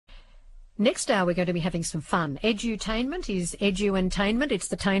Next hour, we're going to be having some fun. Edutainment is edu-entainment. It's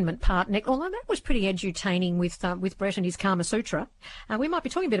the tainment part. Although that was pretty edutaining with Brett and his Kama Sutra. We might be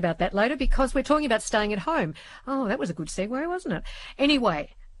talking a bit about that later because we're talking about staying at home. Oh, that was a good segue, wasn't it?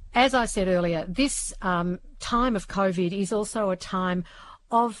 Anyway, as I said earlier, this time of COVID is also a time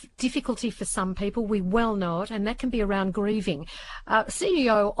of difficulty for some people. We well know it, and that can be around grieving.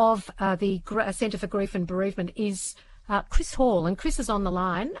 CEO of the Centre for Grief and Bereavement is Chris Hall, and Chris is on the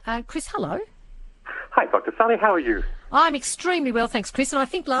line. Chris, hello. Hi, Dr. Sally. How are you? I'm extremely well, thanks, Chris. And I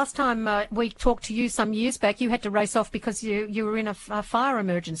think last time we talked to you some years back, you had to race off because you were in a fire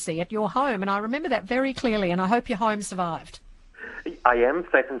emergency at your home, and I remember that very clearly, and I hope your home survived. I am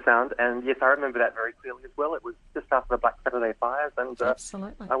safe and sound, and yes, I remember that very clearly as well. It was just after the Black Saturday fires, and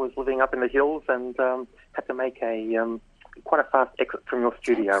Absolutely. I was living up in the hills and had to make quite a fast exit from your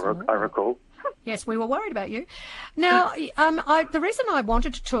studio, Absolutely. I recall. Yes, we were worried about you. Now, the reason I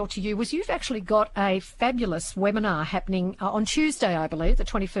wanted to talk to you was you've actually got a fabulous webinar happening on Tuesday, I believe, the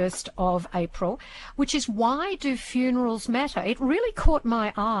 21st of April, which is Why Do Funerals Matter? It really caught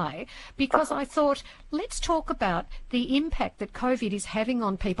my eye because I thought, let's talk about the impact that COVID is having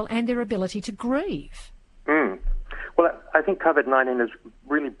on people and their ability to grieve. Well, I think COVID-19 has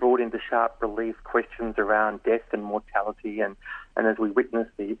really brought into sharp relief questions around death and mortality, and as we witness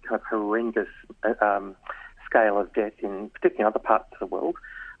the kind of horrendous scale of death in particularly in other parts of the world,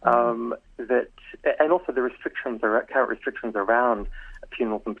 and also the current restrictions around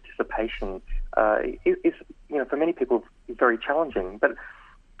funerals and participation is, for many people, very challenging. But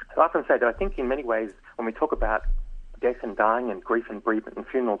I often say that I think in many ways when we talk about death and dying and grief and bereavement and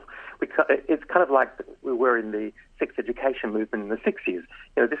funerals, it's kind of like we were in the sex education movement in the 60s.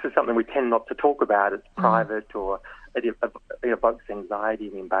 This is something we tend not to talk about. It's private, or it evokes anxiety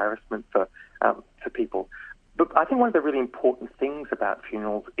and embarrassment for people. But I think one of the really important things about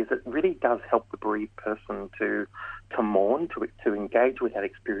funerals is it really does help the bereaved person to mourn, to engage with that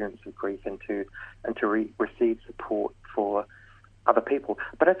experience of grief, and to receive support for other people.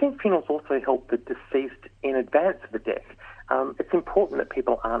 But I think funerals also help the deceased in advance of the death. It's important that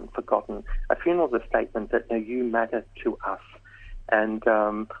people aren't forgotten. A funeral is a statement that you matter to us. And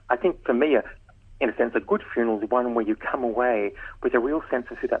I think for me, in a sense, a good funeral is one where you come away with a real sense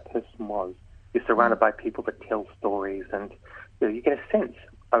of who that person was. You're surrounded by people that tell stories, and you get a sense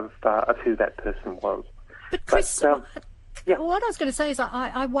of who that person was. But Chris, what I was going to say is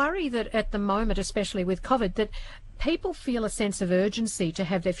I worry that at the moment, especially with COVID, that people feel a sense of urgency to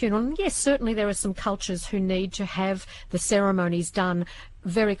have their funeral. And yes, certainly there are some cultures who need to have the ceremonies done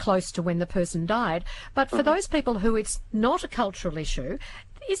very close to when the person died. But for those people who it's not a cultural issue,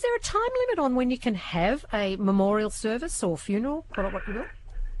 is there a time limit on when you can have a memorial service or funeral? What you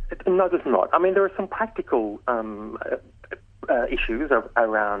will? No, there's not. I mean, there are some practical issues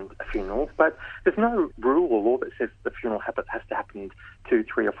around funerals, but there's no rule or law that says the funeral has to happen 2,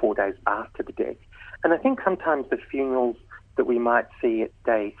 3 or 4 days after the death. And I think sometimes the funerals that we might see at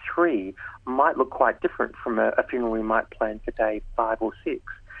day 3 might look quite different from a funeral we might plan for day 5 or 6.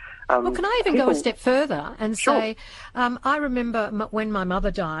 Well, can I even go a step further and say, I remember when my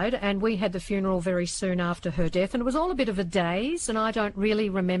mother died, and we had the funeral very soon after her death, and it was all a bit of a daze, and I don't really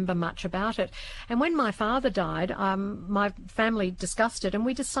remember much about it. And when my father died, my family discussed it, and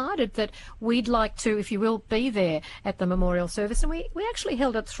we decided that we'd like to, if you will, be there at the memorial service, and we actually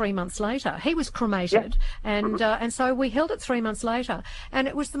held it 3 months later. He was cremated, and so we held it 3 months later, and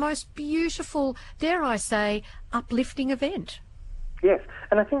it was the most beautiful, dare I say, uplifting event. Yes,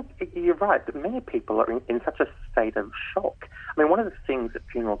 and I think you're right that many people are in such a state of shock. I mean, one of the things that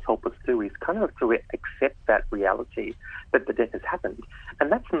funerals help us do is kind of to accept that reality that the death has happened.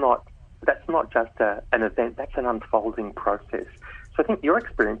 And that's not just an event, that's an unfolding process. So I think your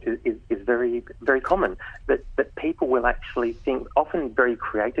experience is very, very common, that people will actually think often very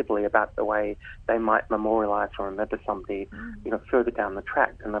creatively about the way they might memorialise or remember somebody, further down the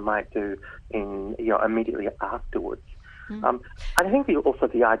track than they might do immediately afterwards. I think also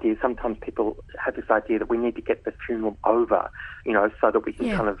the idea, sometimes people have this idea that we need to get the funeral over, so that we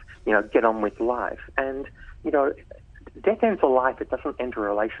can kind of, get on with life. And, death ends a life, it doesn't end a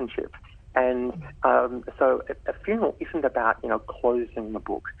relationship. And so a funeral isn't about, closing the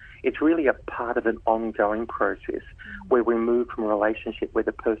book. It's really a part of an ongoing process where we move from a relationship where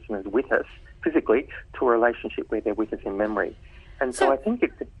the person is with us physically to a relationship where they're with us in memory. And so I think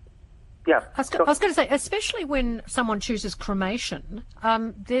it's... Yeah. I was going to say, especially when someone chooses cremation,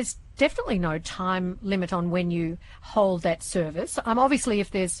 there's definitely no time limit on when you hold that service. Obviously,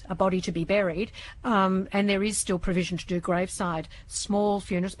 if there's a body to be buried, and there is still provision to do graveside small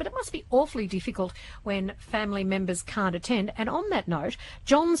funerals, but it must be awfully difficult when family members can't attend. And on that note,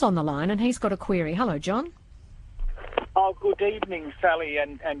 John's on the line and he's got a query. Hello, John. Oh, good evening, Sally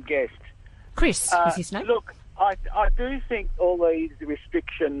and guest. Chris is his name. Look, I do think all these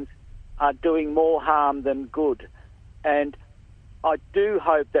restrictions are doing more harm than good. And I do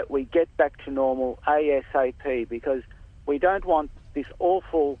hope that we get back to normal ASAP, because we don't want this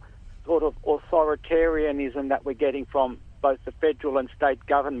awful sort of authoritarianism that we're getting from both the federal and state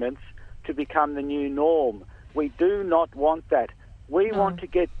governments to become the new norm. We do not want that. We want to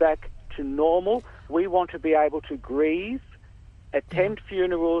get back to normal. We want to be able to grieve, attend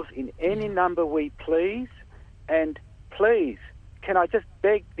funerals in any number we please, and please, can I just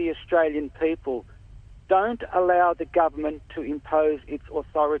beg the Australian people, don't allow the government to impose its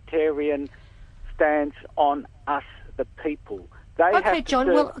authoritarian stance on us, the people. Okay,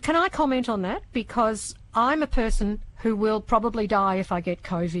 John, well, can I comment on that? Because I'm a person who will probably die if I get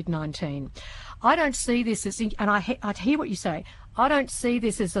COVID-19. I don't see this as, and I hear what you say, I don't see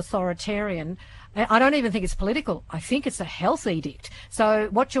this as authoritarian. I don't even think it's political. I think it's a health edict. So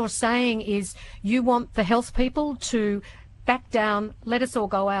what you're saying is you want the health people to back down, let us all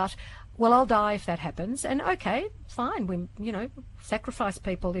go out. Well, I'll die if that happens, and okay, fine. We, sacrifice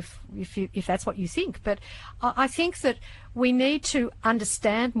people if that's what you think. But I think that we need to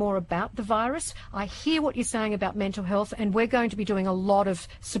understand more about the virus. I hear what you're saying about mental health, and we're going to be doing a lot of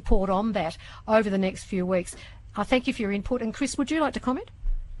support on that over the next few weeks. I thank you for your input. And Chris, would you like to comment?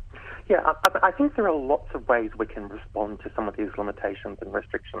 Yeah, I think there are lots of ways we can respond to some of these limitations and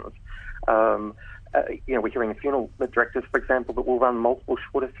restrictions. We're hearing funeral directors, for example, that will run multiple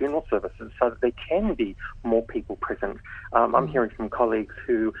shorter funeral services so that there can be more people present. I'm hearing from colleagues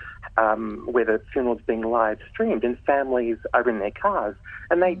where the funeral is being live streamed and families are in their cars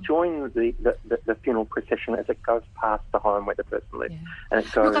and they join the funeral procession as it goes past the home where the person lives. Yeah. And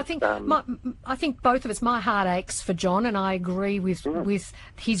it goes, look, I think both of us, my heart aches for John, and I agree with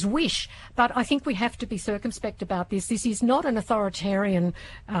his wish, but I think we have to be circumspect about this. This is not an authoritarian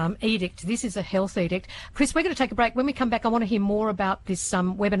edict. This is a health edict. Chris, we're going to take a break. When we come back, I want to hear more about this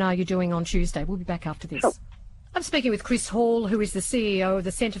webinar you're doing on Tuesday. We'll be back after this. Sure. I'm speaking with Chris Hall, who is the CEO of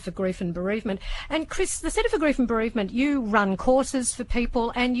the Centre for Grief and Bereavement. And Chris, the Centre for Grief and Bereavement, you run courses for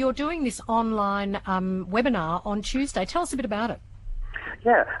people and you're doing this online webinar on Tuesday. Tell us a bit about it.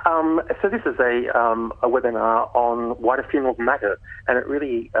 Yeah, so this is a webinar on why do funerals matter, and it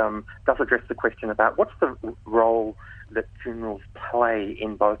really does address the question about what's the role that funerals play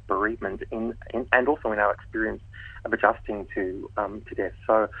in both bereavement and also in our experience of adjusting to death.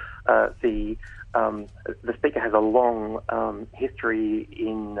 So the speaker has a long history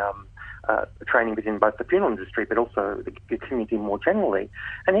in training within both the funeral industry but also the community more generally.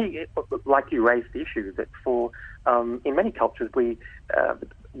 And he, like you, raised the issue that in many cultures we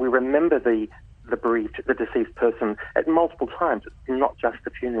remember the bereaved, the deceased person at multiple times. It's not just the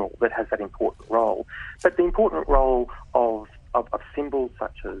funeral that has that important role, but the important role of symbols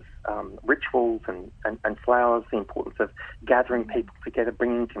such as rituals and flowers, the importance of gathering people together,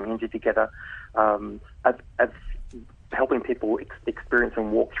 bringing community together, of helping people experience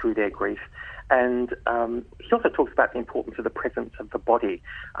and walk through their grief. And he also talks about the importance of the presence of the body,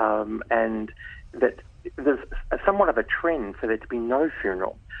 and that there's somewhat of a trend for there to be no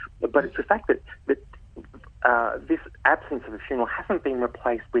funeral. But it's the fact that this absence of a funeral hasn't been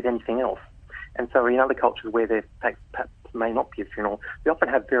replaced with anything else. And so in other cultures where there perhaps may not be a funeral, they often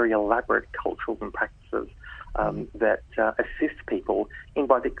have very elaborate cultures and practices that assist people in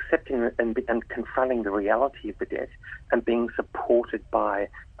both accepting and confronting the reality of the death and being supported by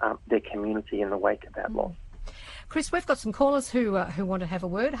their community in the wake of that loss. Chris, we've got some callers who want to have a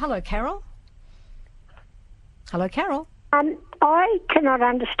word. Hello, Carol. Hello, Carol. I cannot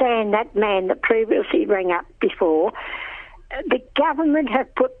understand that man that previously rang up before. The government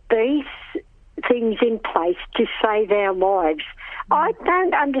have put these things in place to save our lives. I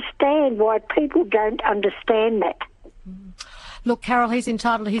don't understand why people don't understand that. Look, Carol, he's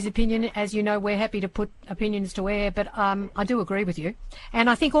entitled to his opinion. As you know, we're happy to put opinions to air, but I do agree with you.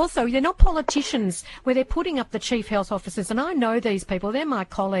 And I think also they're not politicians where they're putting up the chief health officers. And I know these people, they're my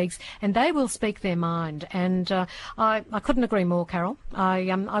colleagues, and they will speak their mind. And I couldn't agree more, Carol. I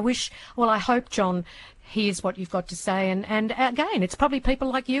hope, John, here's what you've got to say. And again, it's probably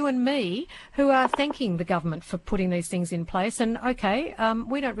people like you and me who are thanking the government for putting these things in place. And, okay,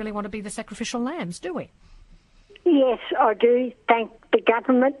 we don't really want to be the sacrificial lambs, do we? Yes, I do thank the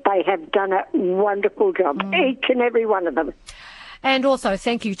government. They have done a wonderful job, each and every one of them. And also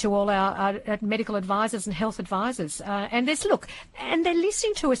thank you to all our medical advisors and health advisors. And they're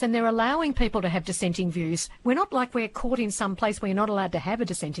listening to us and they're allowing people to have dissenting views. We're not like we're caught in some place where you're not allowed to have a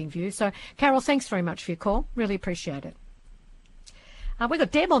dissenting view. So, Carol, thanks very much for your call. Really appreciate it. We've got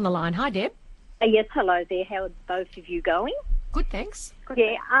Deb on the line. Hi, Deb. Yes, hello there. How are both of you going? Good, thanks.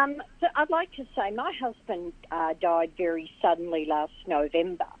 Yeah, so I'd like to say my husband died very suddenly last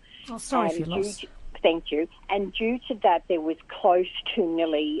November. Oh, sorry for your loss. Thank you. And due to that, there was close to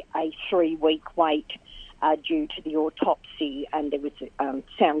nearly a 3-week wait due to the autopsy, and there was,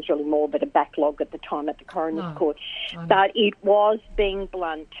 sounds really morbid, a backlog at the time at the coroner's court. But it was being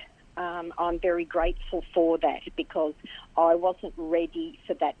blunt. I'm very grateful for that because I wasn't ready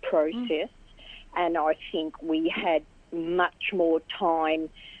for that process, and I think we had much more time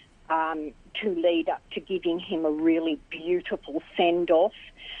to lead up to giving him a really beautiful send-off.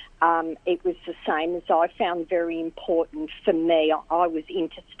 It was the same as I found very important for me. I was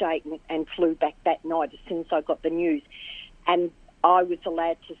interstate and flew back that night as soon as I got the news. And I was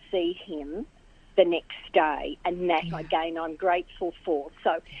allowed to see him the next day. And that, again, I'm grateful for.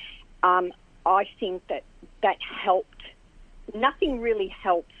 So I think that helped. Nothing really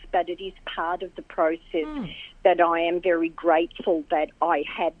helps, but it is part of the process that I am very grateful that I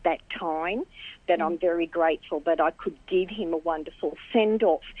had that time, that I'm very grateful that I could give him a wonderful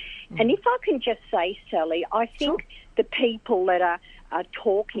send-off. And if I can just say, Sally, I think the people that are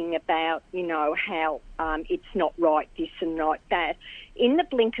talking about, you know, how it's not right this and right that, in the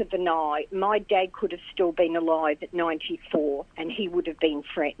blink of an eye, my dad could have still been alive at 94 and he would have been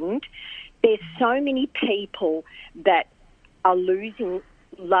threatened. There's so many people that are losing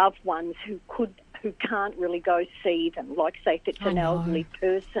loved ones who can't really go see them, like say if it's an elderly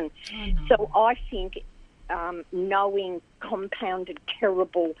person. So I think knowing compounded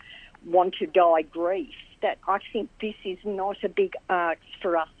terrible want to die grief, that I think this is not a big ask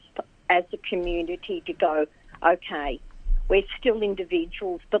for us as a community to go, okay, we're still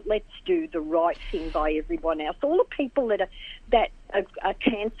individuals, but let's do the right thing by everyone else. All the people that are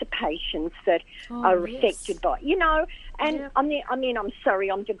cancer patients that are affected by, you know, and I mean, I'm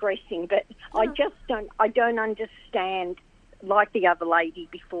sorry, I'm digressing, but I don't understand, like the other lady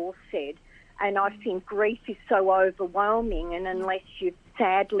before said, and I think grief is so overwhelming, and unless you've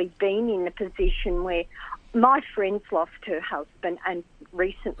sadly been in a position where my friend's lost her husband and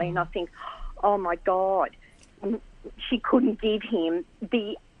recently, and I think, oh my God, she couldn't give him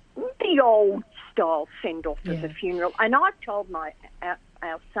the old style send off at the funeral. And I've told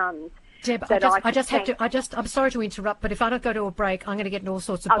our sons, Deb, I'm sorry to interrupt, but if I don't go to a break, I'm going to get in all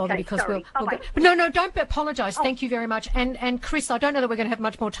sorts of bother because we'll go. But no, don't apologise. Thank you very much. And Chris, I don't know that we're going to have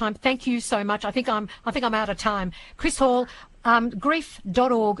much more time. Thank you so much. I think I'm out of time. Chris Hall,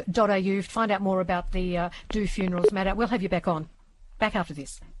 grief.org.au to find out more about the Do Funerals matter. We'll have you back after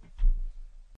this.